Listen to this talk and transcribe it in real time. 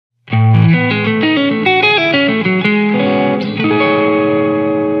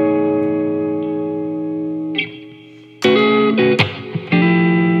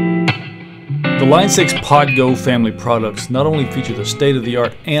Line 6 Pod Go family products not only feature the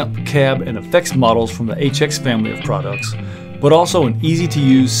state-of-the-art amp, cab, and effects models from the HX family of products, but also an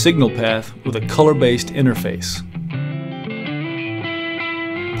easy-to-use signal path with a color-based interface.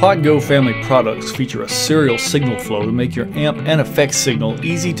 Pod Go family products feature a serial signal flow to make your amp and effects signal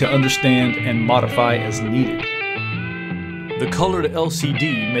easy to understand and modify as needed. The colored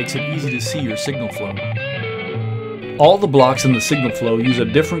LCD makes it easy to see your signal flow. All the blocks in the signal flow use a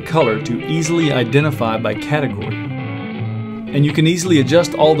different color to easily identify by category. And you can easily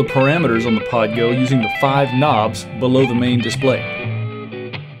adjust all the parameters on the Pod Go using the 5 knobs below the main display.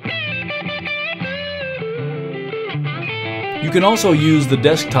 You can also use the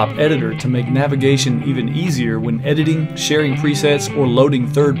desktop editor to make navigation even easier when editing, sharing presets, or loading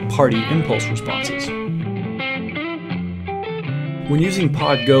third-party impulse responses. When using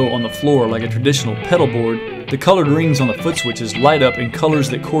Pod Go on the floor like a traditional pedal board, the colored rings on the foot switches light up in colors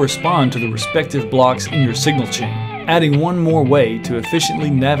that correspond to the respective blocks in your signal chain, adding one more way to efficiently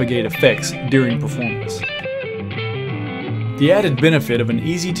navigate effects during performance. The added benefit of an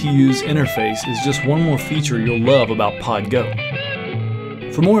easy-to-use interface is just one more feature you'll love about Pod Go.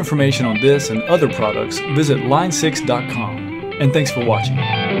 For more information on this and other products, visit line6.com. And thanks for watching.